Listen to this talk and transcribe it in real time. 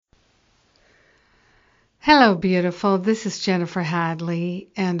Hello, beautiful. This is Jennifer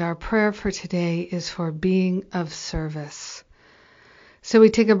Hadley, and our prayer for today is for being of service. So we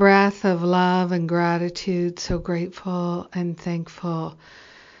take a breath of love and gratitude, so grateful and thankful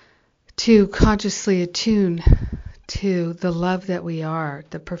to consciously attune to the love that we are,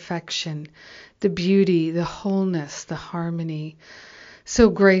 the perfection, the beauty, the wholeness, the harmony.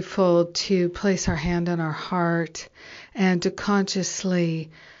 So grateful to place our hand on our heart and to consciously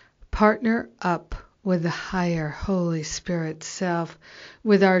partner up with the higher Holy Spirit self,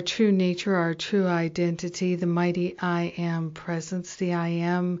 with our true nature, our true identity, the mighty I am presence, the I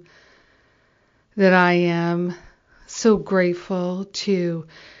am that I am. So grateful to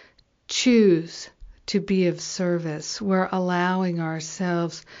choose to be of service. We're allowing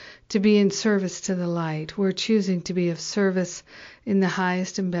ourselves to be in service to the light. We're choosing to be of service in the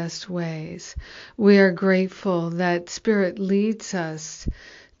highest and best ways. We are grateful that Spirit leads us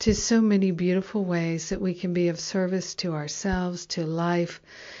to so many beautiful ways that we can be of service to ourselves, to life,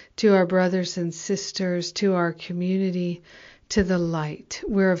 to our brothers and sisters, to our community, to the light.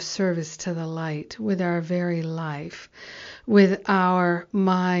 We're of service to the light with our very life, with our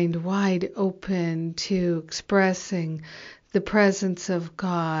mind wide open to expressing the presence of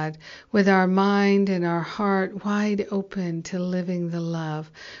God, with our mind and our heart wide open to living the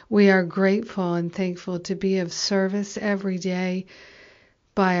love. We are grateful and thankful to be of service every day.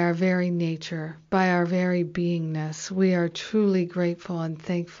 By our very nature, by our very beingness, we are truly grateful and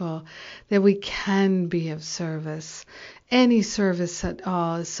thankful that we can be of service. Any service at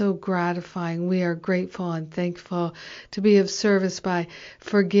all is so gratifying. We are grateful and thankful to be of service by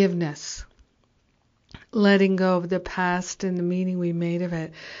forgiveness, letting go of the past and the meaning we made of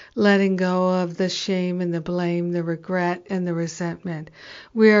it, letting go of the shame and the blame, the regret and the resentment.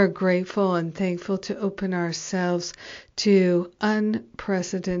 We are grateful and thankful to open ourselves to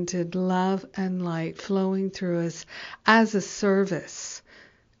unprecedented love and light flowing through us as a service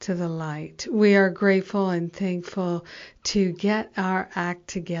to the light. We are grateful and thankful to get our act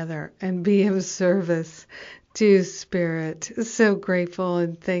together and be of service to Spirit. So grateful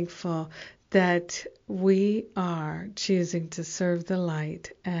and thankful that we are choosing to serve the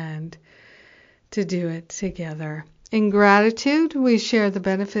light and to do it together. In gratitude, we share the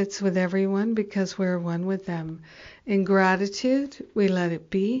benefits with everyone because we're one with them. In gratitude, we let it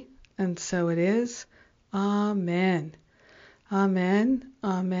be, and so it is. Amen. Amen.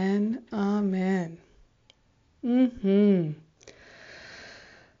 Amen. Amen.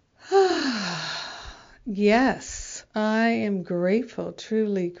 Yes, I am grateful,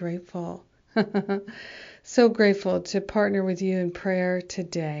 truly grateful. So grateful to partner with you in prayer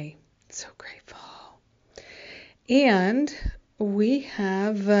today. So grateful. And we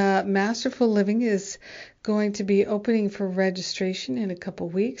have Masterful Living is going to be opening for registration in a couple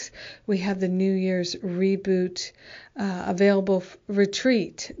weeks. We have the New Year's reboot available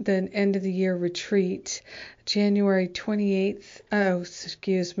retreat, the end of the year retreat, December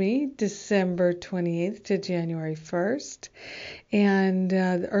 28th to January 1st. And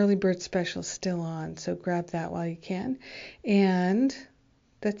the early bird special is still on, so grab that while you can. And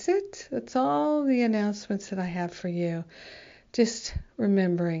that's it. That's all the announcements that I have for you. Just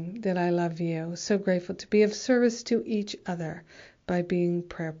remembering that I love you. So grateful to be of service to each other by being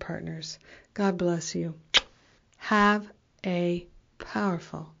prayer partners. God bless you. Have a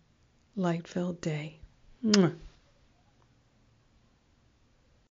powerful, light-filled day. Mwah.